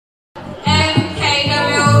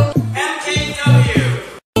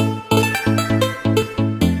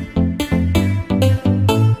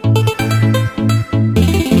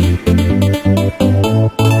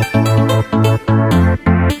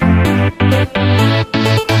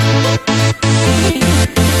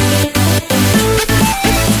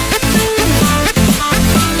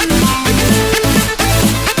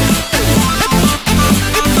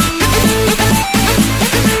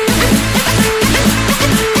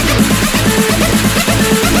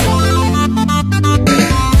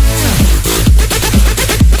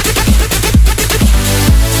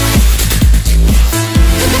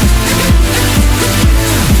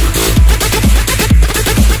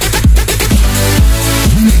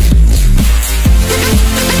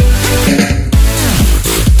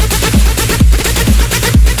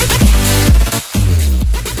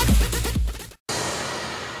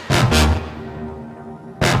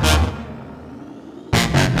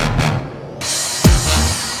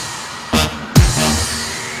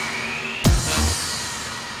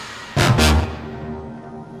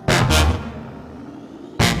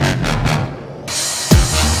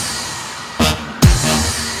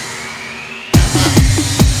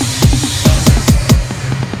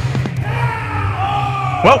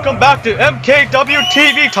Welcome back to MKW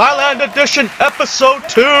TV Thailand Edition Episode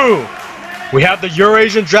 2. We have the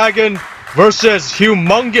Eurasian Dragon versus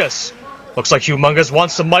Humungus. Looks like Humungus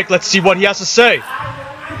wants the mic. Let's see what he has to say.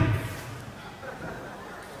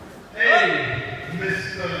 Hey,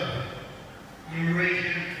 Mr.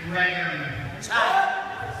 Eurasian Dragon.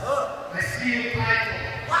 I see your title.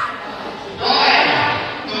 Why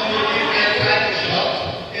don't you give me a title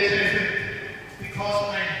shot? Is it because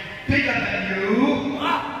I'm bigger than you?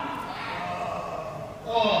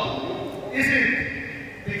 Or is it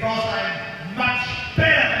because I'm much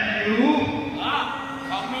better than you?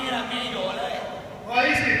 Or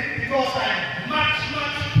is it because I'm much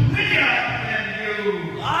bigger than you?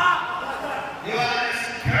 You are a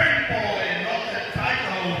skirt boy, not a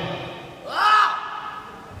title holder.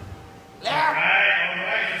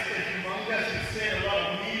 Alright, Mr. Humungus, you said a lot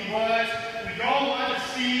of mean words. We don't want to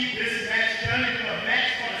see this match turn into a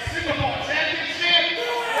match for the Singapore Championship.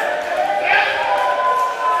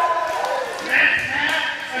 Let's have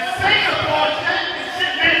a Singapore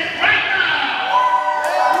Championship match right now.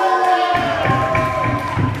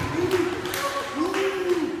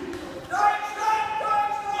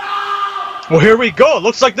 Well, here we go. It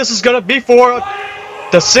looks like this is going to be for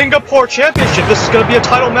the Singapore Championship. This is going to be a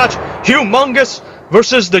title match. Humungus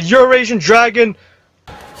versus the Eurasian Dragon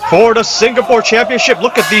for the Singapore Championship.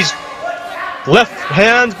 Look at these left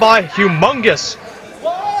hands by Humungus.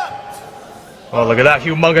 Oh, look at that.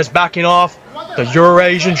 Humungus backing off the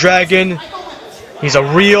Eurasian Dragon. He's a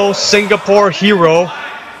real Singapore hero.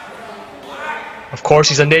 Of course,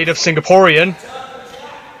 he's a native Singaporean.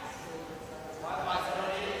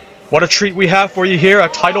 What a treat we have for you here, a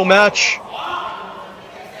title match.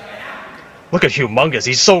 Look at Humungus,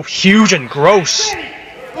 he's so huge and gross.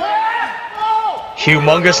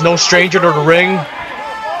 Humungus, no stranger to the ring.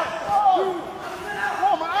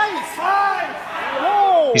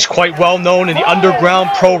 He's quite well known in the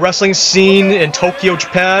underground pro wrestling scene in Tokyo,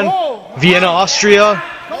 Japan, Vienna, Austria.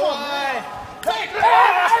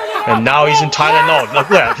 And now he's in Thailand. No, look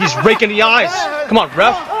at that, he's raking the eyes. Come on,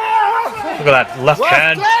 ref. Look at that left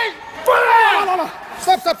hand.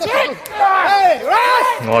 Stop.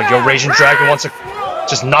 Oh, Eurasian Dragon wants to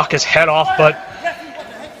just knock his head off, but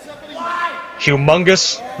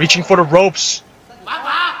Humungus reaching for the ropes.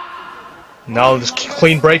 Now this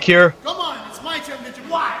clean break here.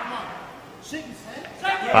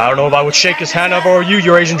 I don't know if I would shake his hand if I were you,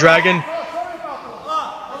 Eurasian Dragon.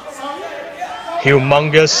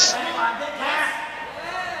 Humungus,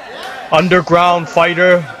 underground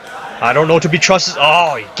fighter. I don't know to be trusted.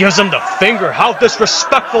 Oh, he gives him the finger. How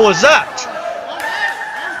disrespectful is that?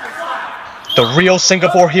 The real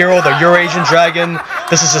Singapore hero, the Eurasian Dragon.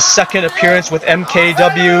 This is his second appearance with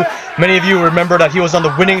MKW. Many of you remember that he was on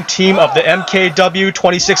the winning team of the MKW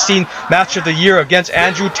 2016 Match of the Year against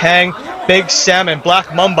Andrew Tang, Big Sam, and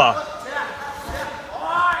Black Mamba.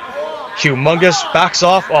 Humungus backs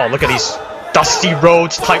off. Oh, look at these Dusty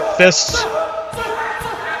Rhodes type fists.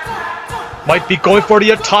 Might be going for the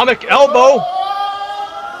atomic elbow.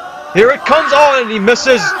 Here it comes. Oh, and he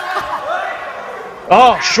misses.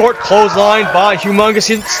 Oh, short clothesline by Humungus.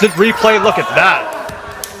 Instant replay. Look at that.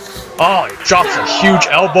 Oh, he drops a huge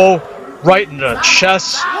elbow right in the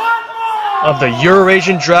chest of the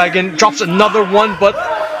Eurasian Dragon. Drops another one, but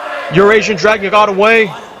Eurasian Dragon got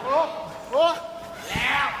away.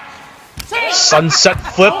 Sunset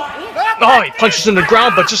flip. Oh, he punches in the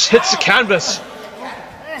ground, but just hits the canvas.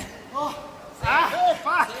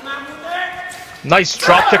 Nice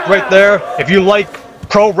dropkick right there. If you like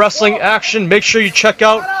pro wrestling action, make sure you check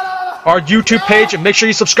out our YouTube page and make sure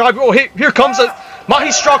you subscribe. Oh, hey, here comes a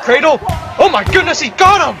Mahi Straw Cradle. Oh my goodness, he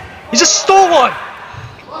got him! He just stole one!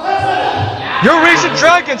 Eurasian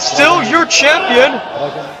Dragon, still your champion.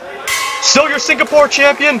 Still your Singapore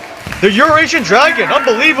champion. The Eurasian Dragon,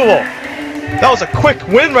 unbelievable. That was a quick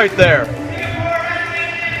win right there.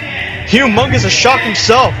 Humungus is shocked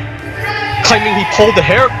himself. Claiming he pulled the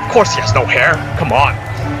hair. Of course he has no hair. Come on.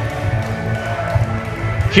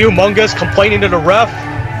 Humungus complaining to the ref.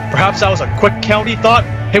 Perhaps that was a quick count, he thought.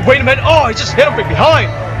 Hey, wait a minute. Oh, he just hit him from behind.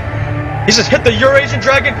 He just hit the Eurasian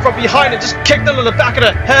Dragon from behind and just kicked him to the back of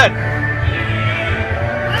the head.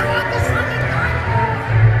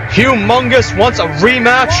 Humungus wants a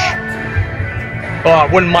rematch. Oh, I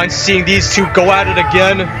wouldn't mind seeing these two go at it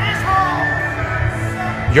again.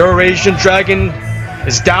 Eurasian Dragon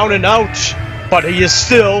is down and out, but he is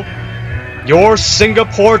still your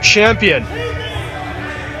Singapore champion.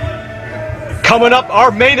 Coming up, our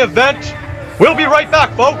main event. We'll be right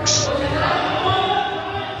back, folks.